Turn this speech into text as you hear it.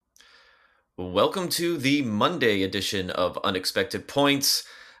Welcome to the Monday edition of Unexpected Points.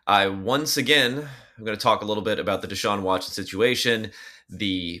 Once again, I'm going to talk a little bit about the Deshaun Watson situation,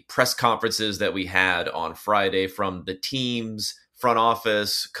 the press conferences that we had on Friday from the teams, front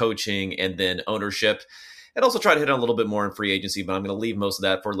office, coaching, and then ownership, and also try to hit on a little bit more in free agency, but I'm going to leave most of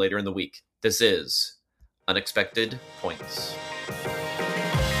that for later in the week. This is Unexpected Points.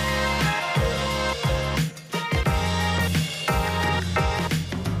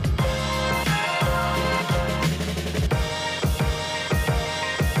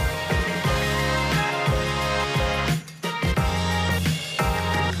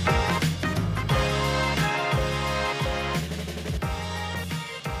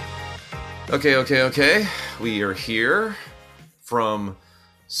 Okay. We are here from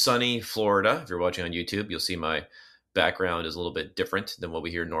sunny Florida. If you're watching on YouTube, you'll see my background is a little bit different than what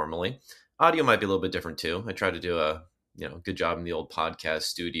we hear normally. Audio might be a little bit different too. I try to do a good job in the old podcast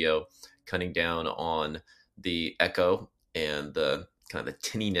studio, cutting down on the echo and the kind of the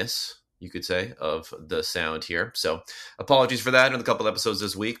tinniness, you could say, of the sound here. So apologies for that in a couple episodes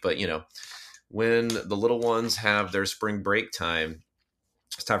this week, but when the little ones have their spring break time,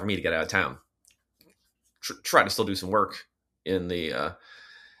 it's time for me to get out of town. Try to still do some work in the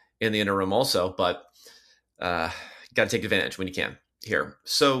interim also, but got to take advantage when you can here.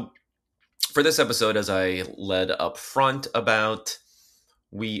 So for this episode, as I led up front about,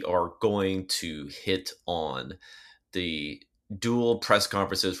 we are going to hit on the dual press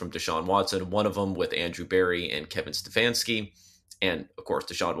conferences from Deshaun Watson, one of them with Andrew Berry and Kevin Stefanski, and of course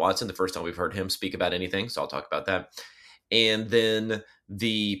Deshaun Watson, the first time we've heard him speak about anything, so I'll talk about that. And then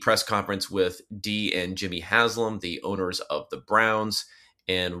the press conference with Dee and Jimmy Haslam, the owners of the Browns,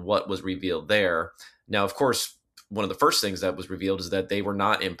 and what was revealed there. Now, of course, one of the first things that was revealed is that they were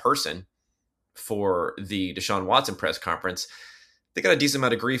not in person for the Deshaun Watson press conference. They got a decent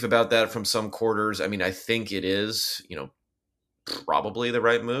amount of grief about that from some quarters. I mean, I think it is, probably the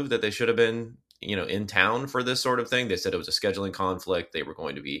right move that they should have been, in town for this sort of thing. They said it was a scheduling conflict. They were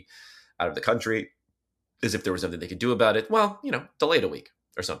going to be out of the country, as if there was nothing they could do about it. Well, delay it a week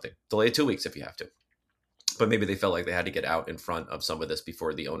or something. Delay it 2 weeks if you have to. But maybe they felt like they had to get out in front of some of this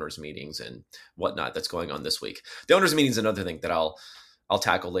before the owners' meetings and whatnot that's going on this week. The owners' meeting is another thing that I'll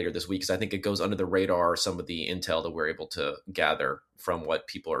tackle later this week, because I think it goes under the radar, some of the intel that we're able to gather from what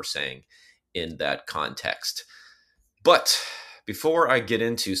people are saying in that context. But before I get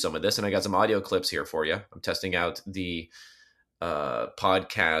into some of this, and I got some audio clips here for you. I'm testing out the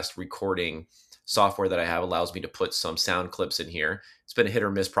podcast recording software that I have, allows me to put some sound clips in here. It's been a hit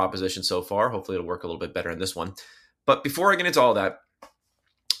or miss proposition so far. Hopefully it'll work a little bit better in this one. But before I get into all that,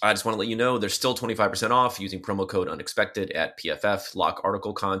 I just want to let you know there's still 25% off using promo code Unexpected at PFF. Lock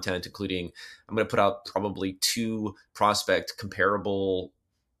article content, including, I'm going to put out probably 2 prospect comparable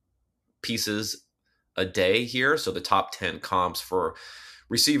pieces a day here. So the top 10 comps for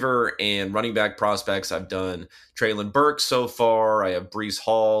receiver and running back prospects. I've done Treylon Burks so far. I have Breece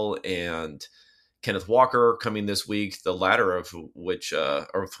Hall and Kenneth Walker coming this week, the latter of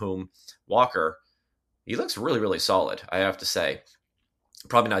whom Walker, he looks really, really solid, I have to say.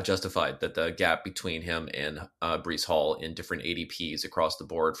 Probably not justified that the gap between him and Breece Hall in different ADPs across the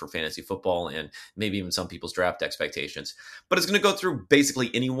board for fantasy football and maybe even some people's draft expectations. But it's going to go through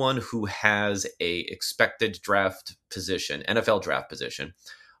basically anyone who has a expected draft position, NFL draft position,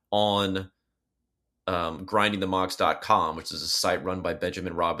 on grindingthemocks.com, which is a site run by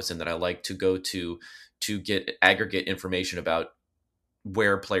Benjamin Robinson that I like to go to get aggregate information about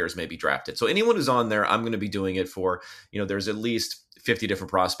where players may be drafted. So anyone who's on there, I'm going to be doing it for, there's at least 50 different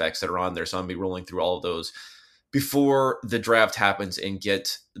prospects that are on there. So I'm going to be rolling through all of those before the draft happens and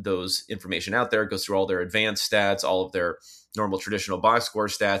get those information out there. It goes through all their advanced stats, all of their normal traditional box score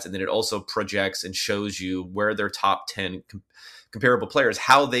stats. And then it also projects and shows you where their top 10 comparable players,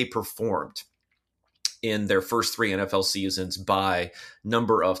 how they performed in their first 3 NFL seasons by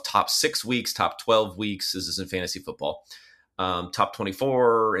number of top 6 weeks, top 12 weeks. This is in fantasy football. Top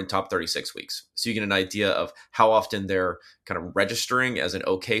 24 and top 36 weeks. So you get an idea of how often they're kind of registering as an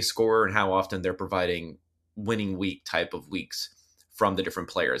okay scorer and how often they're providing winning week type of weeks from the different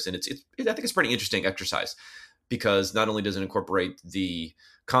players. And I think it's a pretty interesting exercise, because not only does it incorporate the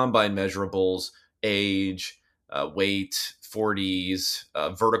combine measurables, age, weight, 40s,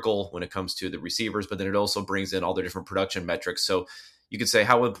 vertical when it comes to the receivers, but then it also brings in all the different production metrics. So you could say,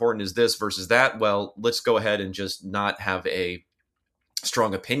 how important is this versus that? Well, let's go ahead and just not have a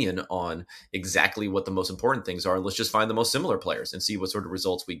strong opinion on exactly what the most important things are. Let's just find the most similar players and see what sort of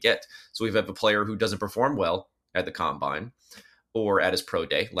results we get. So we have a player who doesn't perform well at the combine or at his pro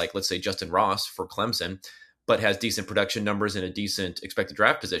day, like let's say Justin Ross for Clemson, but has decent production numbers and a decent expected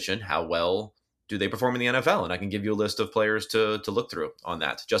draft position, how well do they perform in the NFL? And I can give you a list of players to look through on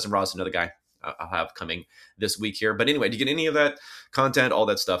that. Justin Ross, another guy I'll have coming this week here. But anyway, to get any of that content, all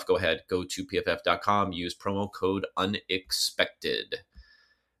that stuff, go ahead, go to pff.com, use promo code UNEXPECTED.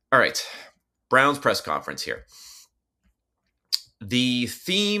 All right, Browns press conference here. The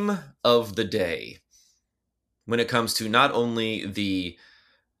theme of the day when it comes to not only the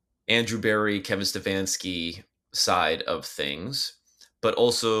Andrew Berry, Kevin Stefanski side of things, but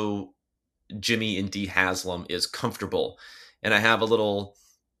also Jimmy and Dee Haslam is comfortable. And I have a little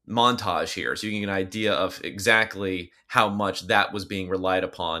montage here so you can get an idea of exactly how much that was being relied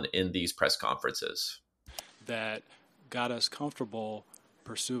upon in these press conferences. That got us comfortable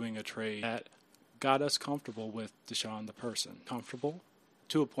pursuing a trade, that got us comfortable with Deshaun the person. Comfortable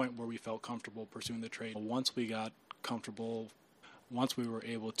to a point where we felt comfortable pursuing the trade. Once we got comfortable, once we were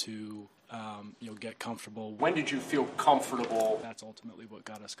able to get comfortable. When did you feel comfortable? That's ultimately what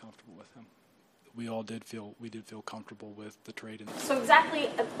got us comfortable with him. We did feel comfortable with the trade. So exactly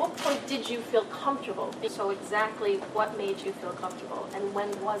at what point did you feel comfortable? So exactly what made you feel comfortable, and when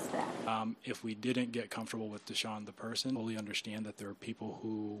was that? If we didn't get comfortable with Deshaun the person, fully understand that there are people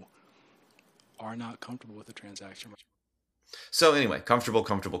who are not comfortable with the transaction. So anyway,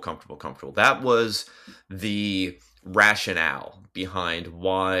 comfortable. That was the rationale behind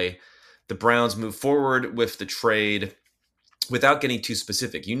why the Browns moved forward with the trade without getting too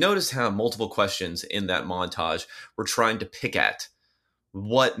specific. You notice how multiple questions in that montage were trying to pick at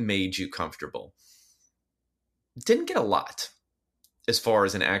what made you comfortable. Didn't get a lot as far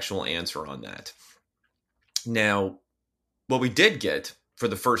as an actual answer on that. Now, what we did get for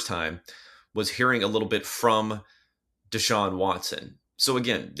the first time was hearing a little bit from Deshaun Watson. So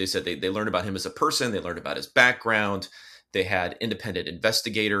again, they said they learned about him as a person. They learned about his background. They had independent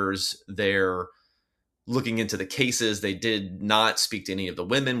investigators there looking into the cases. They did not speak to any of the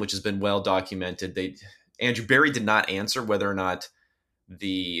women, which has been well documented. Andrew Berry did not answer whether or not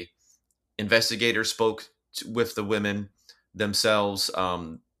the investigator spoke with the women themselves.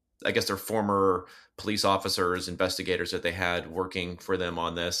 I guess they're former police officers, investigators that they had working for them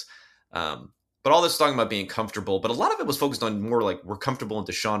on this. But all this talking about being comfortable, but a lot of it was focused on more like we're comfortable in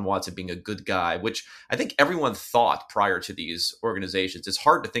Deshaun Watson being a good guy, which I think everyone thought prior to these organizations. It's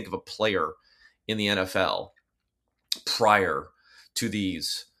hard to think of a player in the NFL prior to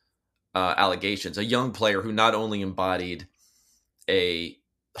these allegations, a young player who not only embodied a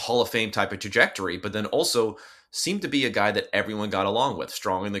Hall of Fame type of trajectory, but then also seemed to be a guy that everyone got along with,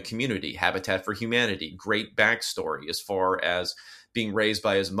 strong in the community, Habitat for Humanity, great backstory as far as being raised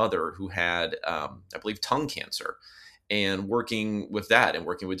by his mother who had, I believe, tongue cancer, and working with that and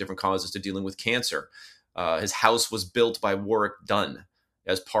working with different causes to dealing with cancer. His house was built by Warwick Dunn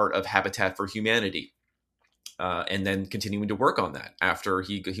as part of Habitat for Humanity, and then continuing to work on that after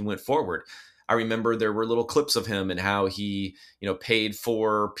he went forward. I remember there were little clips of him and how he, paid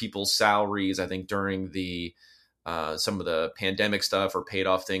for people's salaries, I think during the some of the pandemic stuff, or paid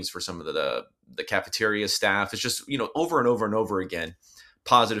off things for some of the cafeteria staff. It's just, over and over and over again,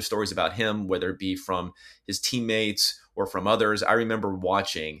 positive stories about him, whether it be from his teammates or from others. I remember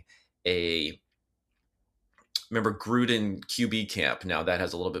watching Gruden QB camp. Now that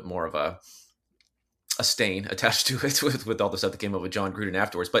has a little bit more of a stain attached to it with all the stuff that came up with John Gruden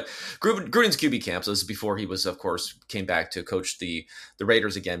afterwards. But Gruden's QB camp, so this is before he was, of course, came back to coach the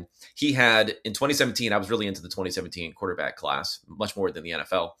Raiders again. He had, in 2017, I was really into the 2017 quarterback class, much more than the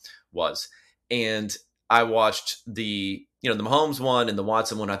NFL was. And I watched the Mahomes one and the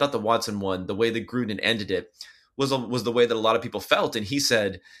Watson one. I thought the Watson one, the way that Gruden ended it, was the way that a lot of people felt. And he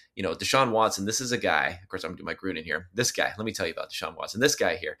said, Deshaun Watson, this is a guy, of course I'm doing my Gruden here. This guy, let me tell you about Deshaun Watson. This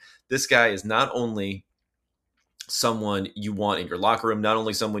guy here, this guy is not only someone you want in your locker room, not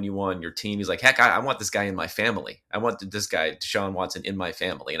only someone you want in your team. He's like, heck, I want this guy in my family. I want this guy, Deshaun Watson, in my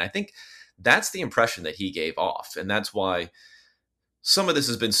family. And I think that's the impression that he gave off. And that's why some of this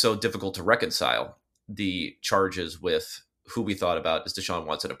has been so difficult to reconcile, the charges with who we thought about as Deshaun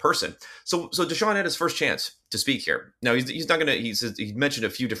Watson, a person. So Deshaun had his first chance to speak here. Now he's not going to, he mentioned a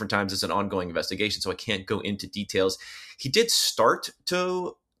few different times it's an ongoing investigation, so I can't go into details. He did start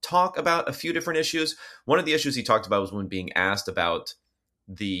to talk about a few different issues. One of the issues he talked about was when being asked about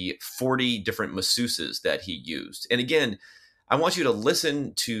the 40 different masseuses that he used. And again, I want you to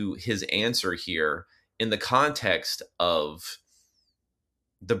listen to his answer here in the context of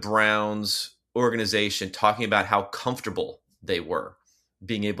the Browns organization talking about how comfortable they were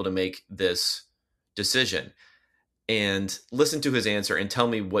being able to make this decision. And listen to his answer and tell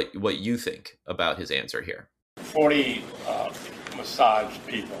me what you think about his answer here. 40 massage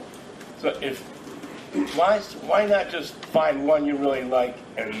people. So if Why not just find one you really like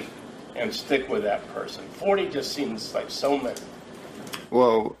and stick with that person? 40 just seems like so many.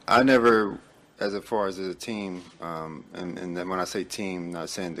 Well, I never, as far as a team, and then when I say team, not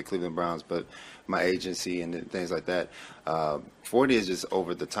saying the Cleveland Browns, but my agency and things like that. 40 is just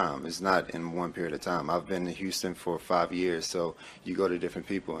over the time. It's not in one period of time. I've been in Houston for 5 years, so you go to different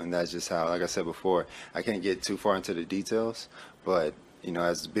people, and that's just how, like I said before, I can't get too far into the details, but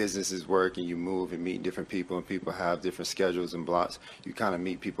as businesses work and you move and meet different people and people have different schedules and blocks, you kind of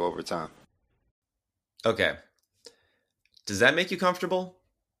meet people over time. Okay. Does that make you comfortable?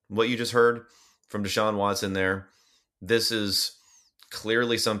 What you just heard from Deshaun Watson there? This is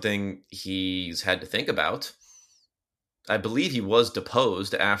clearly something he's had to think about. I believe he was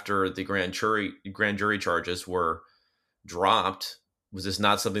deposed after the grand jury charges were dropped. Was this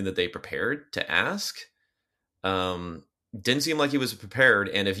not something that they prepared to ask? Didn't seem like he was prepared.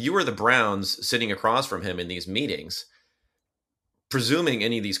 And if you were the Browns sitting across from him in these meetings, presuming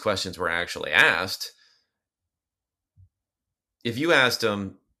any of these questions were actually asked, if you asked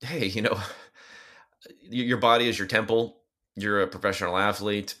him, hey, your body is your temple, you're a professional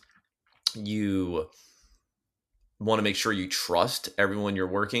athlete, you want to make sure you trust everyone you're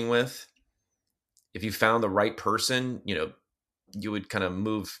working with. If you found the right person, you would kind of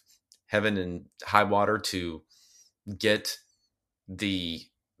move heaven and high water to get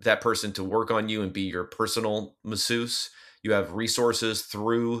that person to work on you and be your personal masseuse. You have resources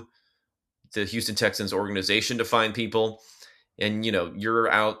through the Houston Texans organization to find people. And, you're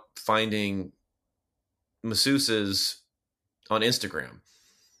out finding masseuses on Instagram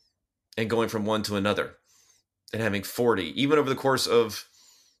and going from one to another and having 40, even over the course of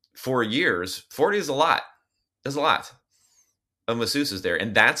 4 years. 40 is a lot. There's a lot of masseuses there.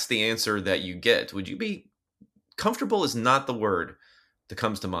 And that's the answer that you get. Would you be comfortable is not the word that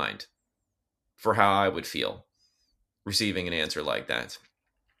comes to mind for how I would feel receiving an answer like that.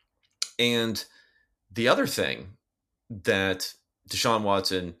 And the other thing that Deshaun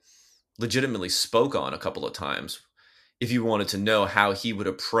Watson legitimately spoke on a couple of times, if you wanted to know how he would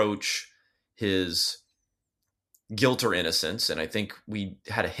approach his guilt or innocence, and I think we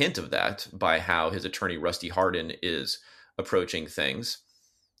had a hint of that by how his attorney Rusty Hardin is approaching things,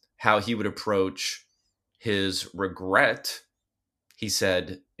 how he would approach his regret. He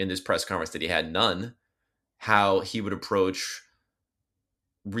said in this press conference that he had none. How he would approach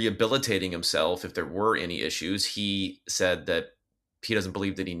rehabilitating himself if there were any issues. He said that he doesn't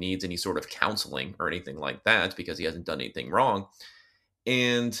believe that he needs any sort of counseling or anything like that because he hasn't done anything wrong.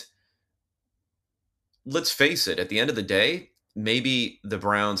 And let's face it, at the end of the day, maybe the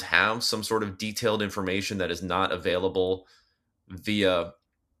Browns have some sort of detailed information that is not available via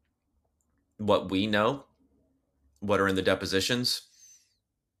what we know, what are in the depositions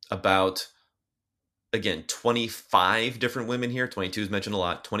about, again, 25 different women here. 22 is mentioned a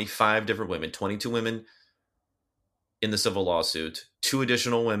lot. 25 different women, 22 women in the civil lawsuit, 2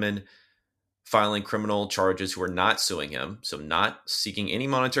 additional women filing criminal charges who are not suing him, so not seeking any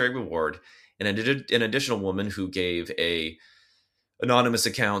monetary reward, and an additional woman who gave a anonymous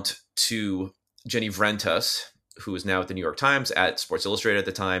account to Jenny Vrentas, who is now at the New York Times, at Sports Illustrated at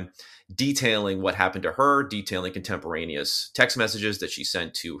the time, detailing what happened to her, detailing contemporaneous text messages that she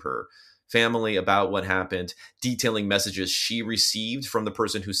sent to her family about what happened, detailing messages she received from the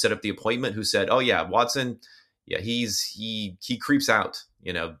person who set up the appointment, who said, oh yeah, Watson, yeah, he creeps out,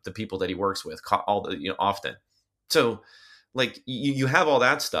 the people that he works with often. So like you have all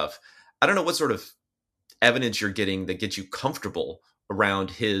that stuff. I don't know what sort of evidence you're getting that gets you comfortable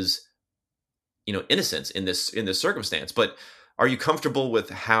around his, innocence in this circumstance, but are you comfortable with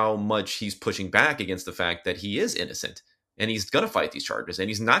how much he's pushing back against the fact that he is innocent and he's going to fight these charges and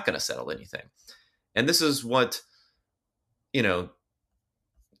he's not going to settle anything? And this is what,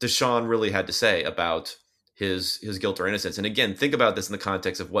 Deshaun really had to say about his guilt or innocence. And again, think about this in the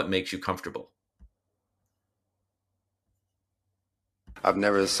context of what makes you comfortable. I've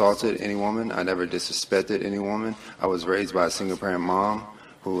never assaulted any woman. I never disrespected any woman. I was raised by a single-parent mom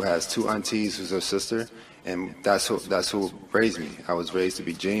who has 2 aunties who's her sister, and that's who raised me. I was raised to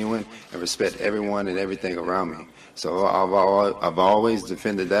be genuine and respect everyone and everything around me. So I've always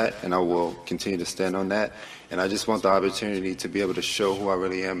defended that, and I will continue to stand on that. And I just want the opportunity to be able to show who I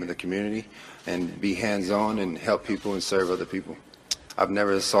really am in the community and be hands-on and help people and serve other people. I've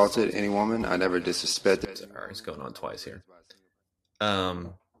never assaulted any woman. I never disrespected. Sorry, it's going on twice here.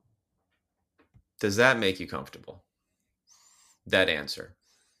 Does that make you comfortable? That answer.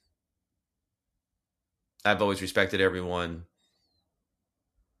 I've always respected everyone.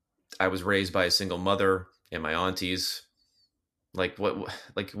 I was raised by a single mother and my aunties. Like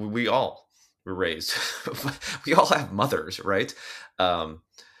we all, were raised. We all have mothers, right?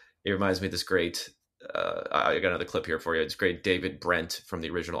 It reminds me of this great. I got another clip here for you. It's great David Brent from the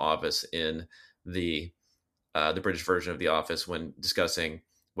original Office in the British version of The Office when discussing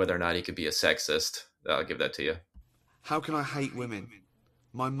whether or not he could be a sexist. I'll give that to you. How can I hate women?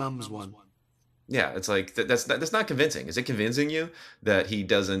 My mum's one. Yeah, it's like that's not convincing. Is it convincing you that he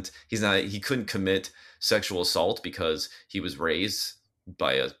couldn't commit sexual assault because he was raised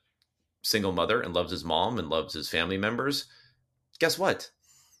by a single mother and loves his mom and loves his family members? Guess what?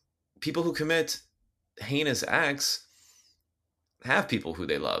 People who commit heinous acts have people who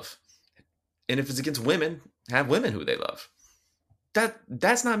they love. And if it's against women, have women who they love.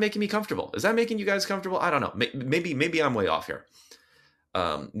 That's not making me comfortable. Is that making you guys comfortable? I don't know. Maybe I'm way off here.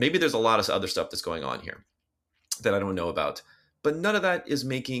 Maybe there's a lot of other stuff that's going on here that I don't know about, but none of that is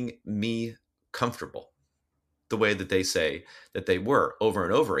making me comfortable the way that they say that they were over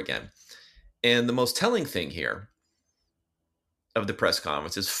and over again. And the most telling thing here of the press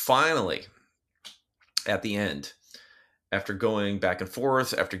conference is finally at the end, after going back and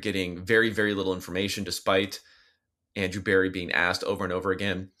forth, after getting very, very little information, despite Andrew Berry being asked over and over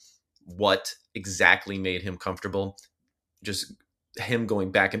again what exactly made him comfortable, just him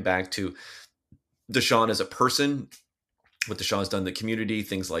going back and back to Deshaun as a person, what Deshaun's done in the community,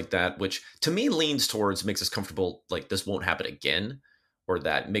 things like that, which to me leans towards makes us comfortable like this won't happen again, or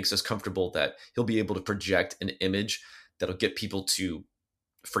that makes us comfortable that he'll be able to project an image that'll get people to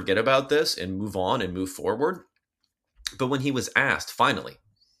forget about this and move on and move forward. But when he was asked finally,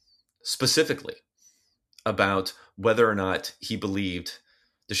 specifically about whether or not he believed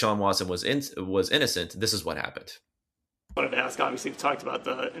Deshaun Watson was innocent, this is what happened. I wanted to ask, obviously, we talked about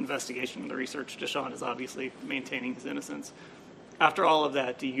the investigation and the research. Deshaun is obviously maintaining his innocence. After all of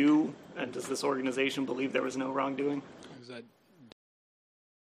that, do you and does this organization believe there was no wrongdoing? And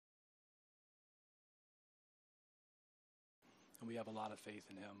we have a lot of faith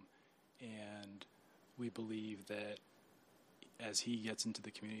in him, and we believe that as he gets into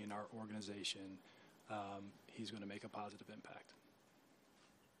the community and our organization, he's going to make a positive impact.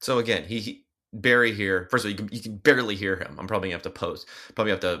 So again, Barry here. First of all, you can barely hear him. I'm probably gonna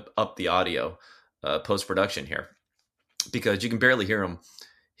have to up the audio post production here because you can barely hear him.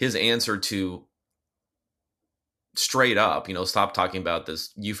 His answer to straight up, stop talking about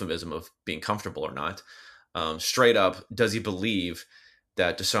this euphemism of being comfortable or not. Straight up, does he believe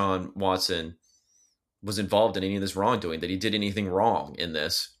that Deshaun Watson was involved in any of this wrongdoing, that he did anything wrong in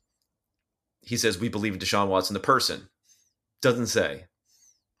this? He says, we believe Deshaun Watson, the person. Doesn't say.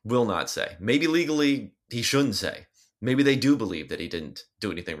 Will not say. Maybe legally he shouldn't say. Maybe they do believe that he didn't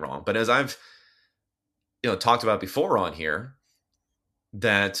do anything wrong. But as I've talked about before on here,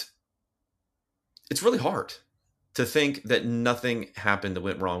 that it's really hard to think that nothing happened that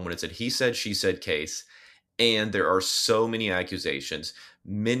went wrong when it's a he said, she said case. And there are so many accusations,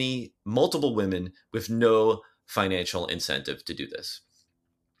 multiple women with no financial incentive to do this,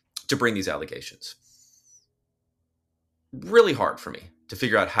 to bring these allegations. Really hard for me to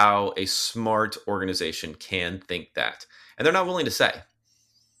figure out how a smart organization can think that. And they're not willing to say.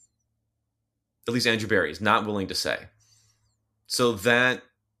 At least Andrew Berry is not willing to say. So that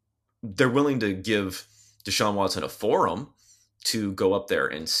they're willing to give Deshaun Watson a forum to go up there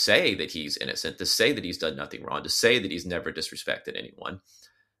and say that he's innocent, to say that he's done nothing wrong, to say that he's never disrespected anyone.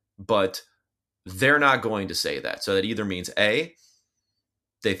 But they're not going to say that. So that either means A,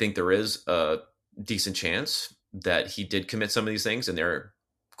 they think there is a decent chance that he did commit some of these things and they're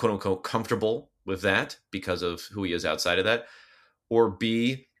quote unquote comfortable with that because of who he is outside of that. Or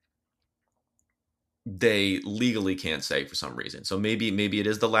B, they legally can't say for some reason. So maybe it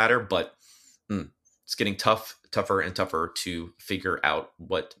is the latter, but it's getting tougher and tougher to figure out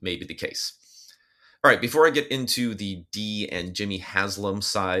what may be the case. All right, before I get into the Dee and Jimmy Haslam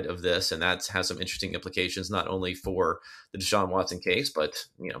side of this, and that has some interesting implications, not only for the Deshaun Watson case, but,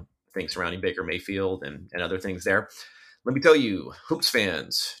 things surrounding Baker Mayfield and other things there. Let me tell you, Hoops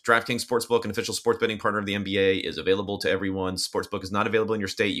fans, DraftKings Sportsbook, an official sports betting partner of the NBA, is available to everyone. Sportsbook is not available in your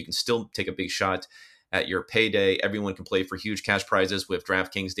state. You can still take a big shot at your payday. Everyone can play for huge cash prizes with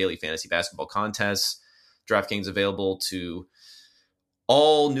DraftKings daily fantasy basketball contests. DraftKings available to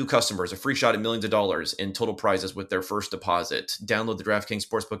all new customers, a free shot at millions of dollars in total prizes with their first deposit. Download the DraftKings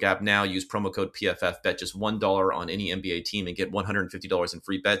Sportsbook app now. Use promo code PFF. Bet just $1 on any NBA team and get $150 in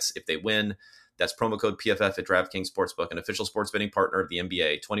free bets if they win. That's promo code PFF at DraftKings Sportsbook, an official sports betting partner of the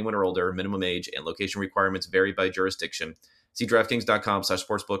NBA. 21 or older, minimum age, and location requirements vary by jurisdiction. See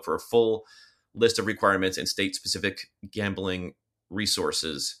DraftKings.com/sportsbook for a full list of requirements and state-specific gambling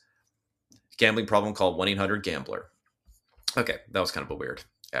resources. Gambling problem, call 1-800-GAMBLER. Okay, that was kind of a weird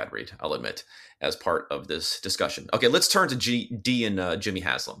ad read, I'll admit, as part of this discussion. Okay, let's turn to Dee and Jimmy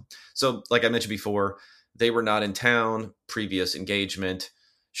Haslam. So, like I mentioned before, they were not in town. Previous engagement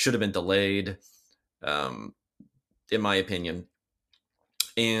should have been delayed, in my opinion.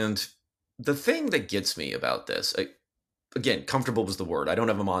 And the thing that gets me about this, again, comfortable was the word. I don't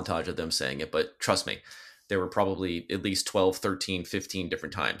have a montage of them saying it, but trust me, there were probably at least 12, 13, 15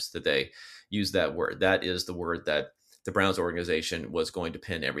 different times that they used that word. That is the word that the Browns organization was going to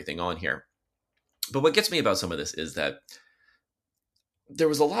pin everything on here. But what gets me about some of this is that there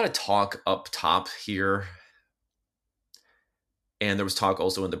was a lot of talk up top here. And there was talk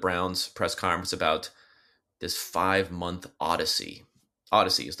also in the Browns press conference about this 5-month odyssey.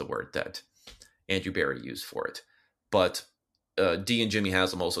 Odyssey is the word that Andrew Berry used for it. But Dee and Jimmy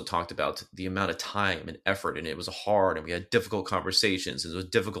Haslam also talked about the amount of time and effort, and it was hard, and we had difficult conversations, and it was a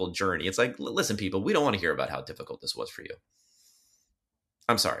difficult journey. It's like, listen, people, we don't want to hear about how difficult this was for you.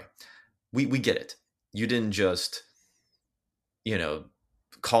 I'm sorry. We get it. You didn't just,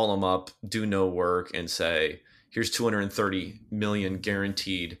 call them up, do no work, and say, here's $230 million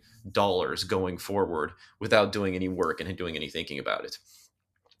guaranteed dollars going forward without doing any work and doing any thinking about it.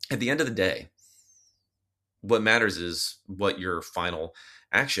 At the end of the day, what matters is what your final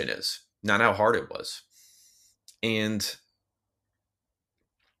action is, not how hard it was. And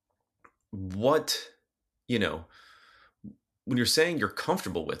what, when you're saying you're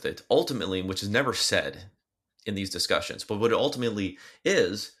comfortable with it, ultimately, which is never said in these discussions, but what it ultimately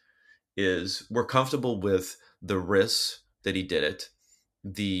is we're comfortable with the risks that he did it,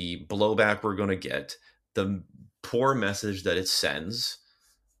 the blowback we're going to get, the poor message that it sends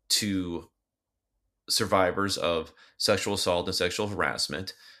to survivors of sexual assault and sexual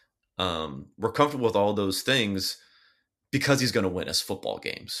harassment. We're comfortable with all those things because he's going to win us football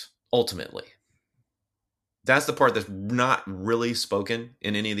games, ultimately. That's the part that's not really spoken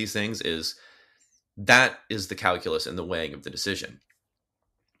in any of these things, is that is the calculus and the weighing of the decision.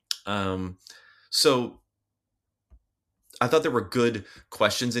 So I thought there were good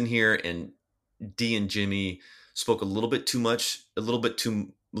questions in here, and Dee and Jimmy spoke a little bit too much, a little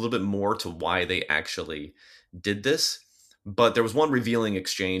bit more to why they actually did this. But there was one revealing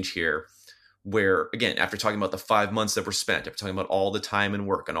exchange here where, again, after talking about the 5 months that were spent, after talking about all the time and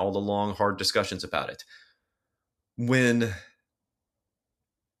work and all the long, hard discussions about it, when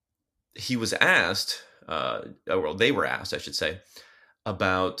he was asked, they were asked, I should say,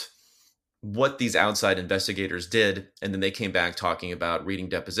 about what these outside investigators did, and then they came back talking about reading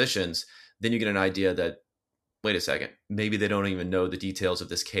depositions, then you get an idea that, wait a second, maybe they don't even know the details of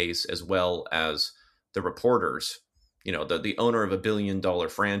this case as well as the reporters. The owner of $1 billion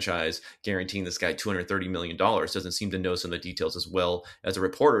franchise guaranteeing this guy $230 million doesn't seem to know some of the details as well as the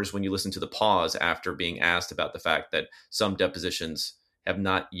reporters when you listen to the pause after being asked about the fact that some depositions have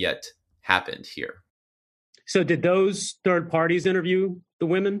not yet happened here. So did those third parties interview the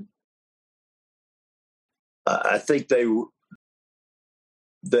women? I think they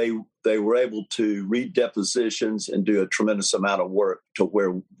were able to read depositions and do a tremendous amount of work to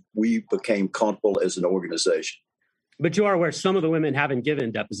where we became comfortable as an organization. But you are aware some of the women haven't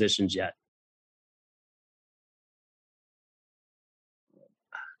given depositions yet.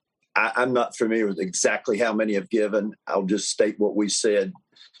 I'm not familiar with exactly how many have given. I'll just state what we said,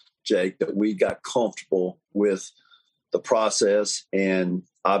 Jake, that we got comfortable with the process and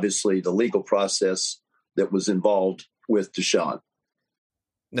obviously the legal process that was involved with Deshaun.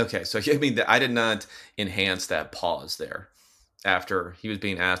 Okay, so I did not enhance that pause there after he was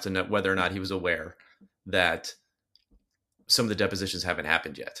being asked whether or not he was aware that some of the depositions haven't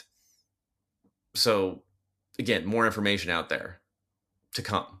happened yet. So, again, more information out there to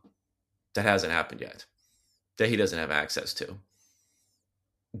come that hasn't happened yet, that he doesn't have access to.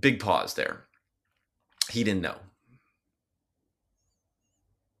 Big pause there. He didn't know.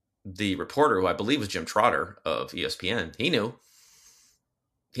 The reporter, who I believe was Jim Trotter of ESPN, he knew.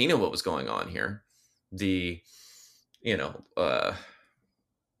 He knew what was going on here. The,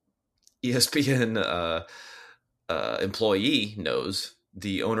 ESPN employee knows.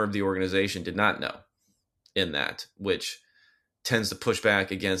 The owner of the organization did not know in that, which tends to push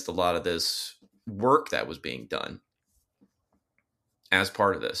back against a lot of this work that was being done as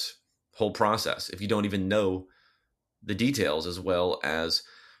part of this whole process. If you don't even know the details as well as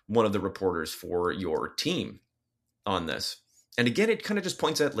one of the reporters for your team on this. And again, it kind of just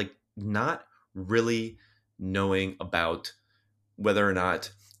points at not really knowing about whether or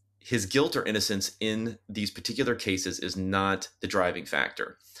not his guilt or innocence in these particular cases is not the driving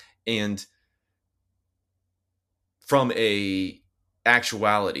factor. And from a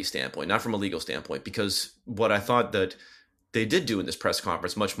actuality standpoint, not from a legal standpoint, because what I thought that they did do in this press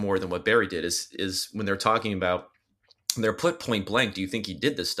conference, much more than what Barry did, is when they're talking about, they're put point blank, do you think he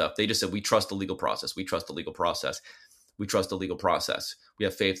did this stuff? They just said, we trust the legal process. We trust the legal process. We trust the legal process. We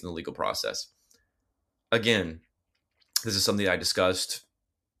have faith in the legal process. Again, this is something I discussed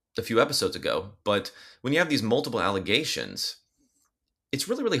a few episodes ago, but when you have these multiple allegations, it's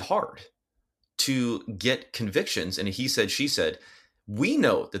really, really hard to get convictions. And he said, she said, we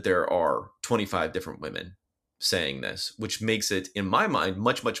know that there are 25 different women saying this, which makes it, in my mind,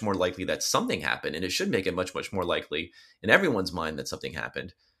 much, much more likely that something happened. And it should make it much, much more likely in everyone's mind that something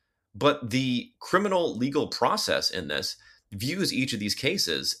happened. But the criminal legal process in this views each of these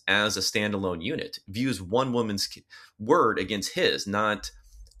cases as a standalone unit, views one woman's word against his, not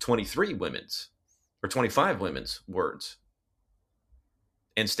 23 women's or 25 women's words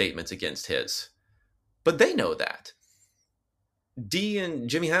and statements against his. But they know that. Dee and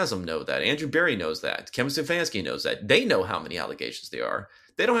Jimmy Haslam know that. Andrew Barry knows that. Kevin Stefanski knows that. They know how many allegations there are.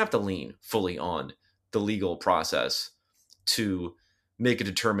 They don't have to lean fully on the legal process to make a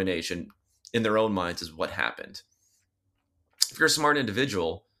determination in their own minds as what happened. If you're a smart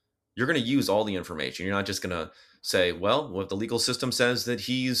individual, you're going to use all the information. You're not just going to say, well, if the legal system says that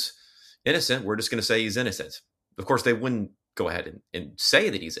he's innocent, we're just going to say he's innocent. Of course, they wouldn't go ahead and say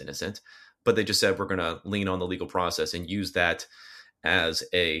that he's innocent, but they just said we're going to lean on the legal process and use that as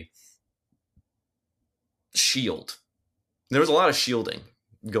a shield. There was a lot of shielding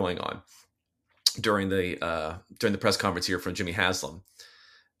going on during the press conference here from Jimmy Haslam.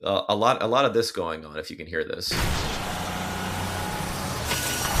 A lot of this going on, if you can hear this.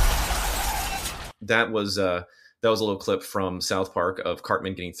 That was a little clip from South Park of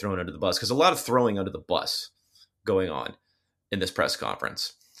Cartman getting thrown under the bus, because a lot of throwing under the bus going on in this press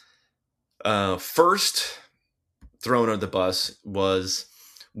conference. First thrown under the bus was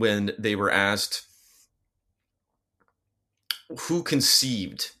when they were asked who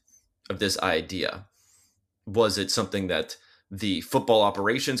conceived of this idea. Was it something that the football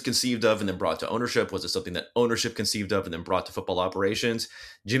operations conceived of and then brought to ownership? Was it something that ownership conceived of and then brought to football operations?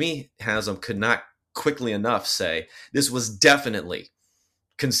 Jimmy Haslam could not quickly enough say this was definitely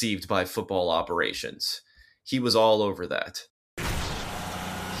conceived by football operations. He was all over that.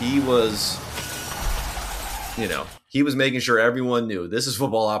 He was making sure everyone knew this is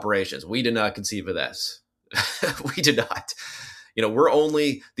football operations. We did not conceive of this. We did not. We're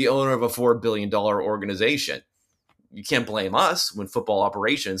only the owner of a $4 billion organization. You can't blame us when football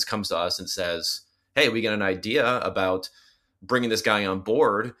operations comes to us and says, hey, we got an idea about bringing this guy on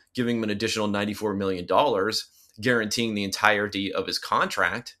board, giving him an additional $94 million, guaranteeing the entirety of his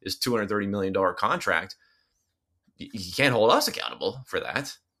contract, his $230 million contract. You can't hold us accountable for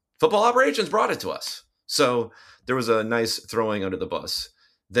that. Football operations brought it to us. So there was a nice throwing under the bus.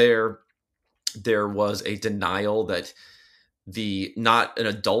 There was a denial that not an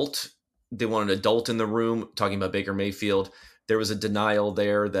adult, they want an adult in the room, talking about Baker Mayfield. There was a denial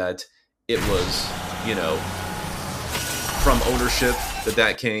there that it was, from ownership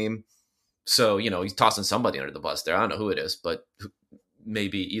that came. So, he's tossing somebody under the bus there. I don't know who it is, but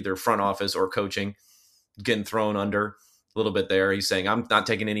maybe either front office or coaching getting thrown under a little bit there. He's saying, I'm not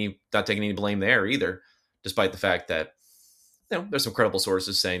taking any blame there either, despite the fact that, there's some credible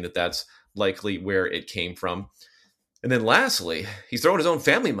sources saying that that's likely where it came from. And then lastly, he's throwing his own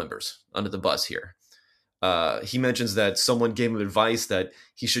family members under the bus here. He mentions that someone gave him advice that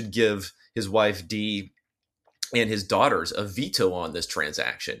he should give his wife Dee and his daughters a veto on this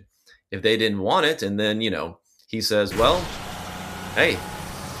transaction if they didn't want it. And then, he says, well, hey,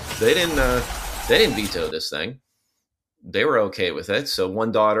 they didn't veto this thing. They were okay with it. So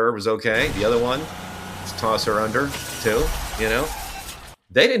one daughter was okay. The other one, just toss her under too,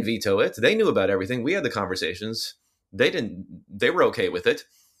 They didn't veto it. They knew about everything. We had the conversations. They were okay with it.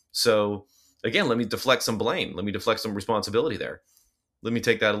 So again, let me deflect some blame. Let me deflect some responsibility there. Let me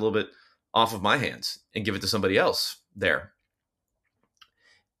take that a little bit off of my hands and give it to somebody else there.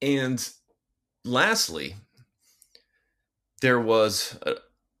 And lastly, there was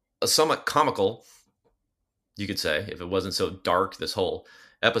a somewhat comical, you could say, if it wasn't so dark, this whole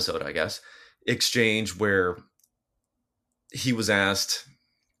episode, I guess, exchange where he was asked,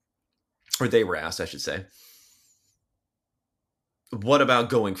 or they were asked, I should say, what about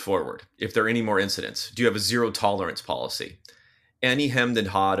going forward? If there are any more incidents, do you have a zero tolerance policy? And he hemmed and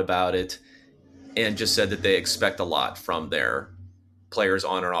hawed about it and just said that they expect a lot from their players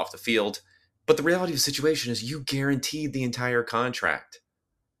on and off the field. But the reality of the situation is you guaranteed the entire contract.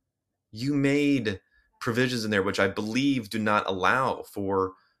 You made provisions in there which I believe do not allow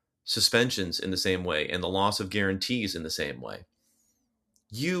for suspensions in the same way and the loss of guarantees in the same way.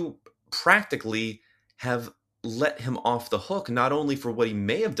 You practically have let him off the hook, not only for what he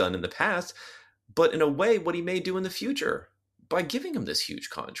may have done in the past, but in a way, what he may do in the future by giving him this huge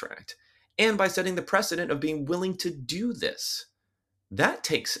contract and by setting the precedent of being willing to do this. That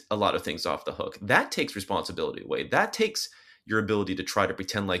takes a lot of things off the hook. That takes responsibility away. That takes your ability to try to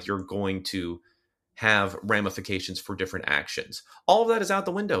pretend like you're going to have ramifications for different actions. All of that is out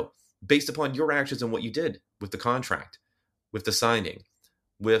the window based upon your actions and what you did with the contract, with the signing,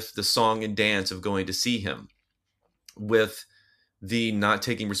 with the song and dance of going to see him, with the not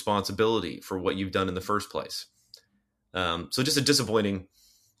taking responsibility for what you've done in the first place. So just a disappointing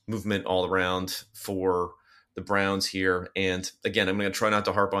movement all around for the Browns here. And again, I'm going to try not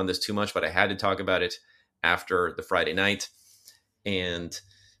to harp on this too much, but I had to talk about it after the Friday night and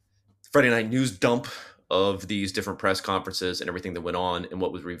Friday night news dump of these different press conferences and everything that went on and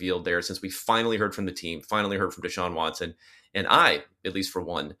what was revealed there, since we finally heard from the team, finally heard from Deshaun Watson. And I, at least for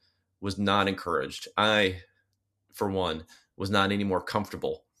one, was not encouraged. I, for one, was not any more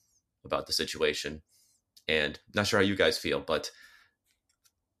comfortable about the situation. And not sure how you guys feel, but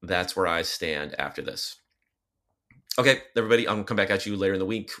that's where I stand after this. Okay, everybody, I'm going to come back at you later in the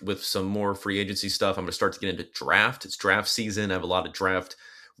week with some more free agency stuff. I'm going to start to get into draft. It's draft season. I have a lot of draft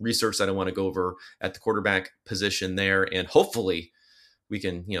research that I want to go over at the quarterback position there. And hopefully we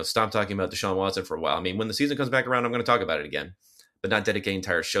can, stop talking about Deshaun Watson for a while. I mean, when the season comes back around, I'm going to talk about it again, but not dedicate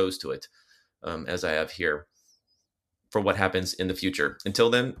entire shows to it as I have here for what happens in the future. Until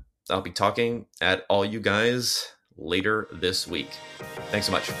then, I'll be talking at all you guys later this week. Thanks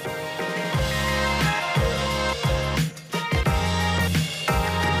so much.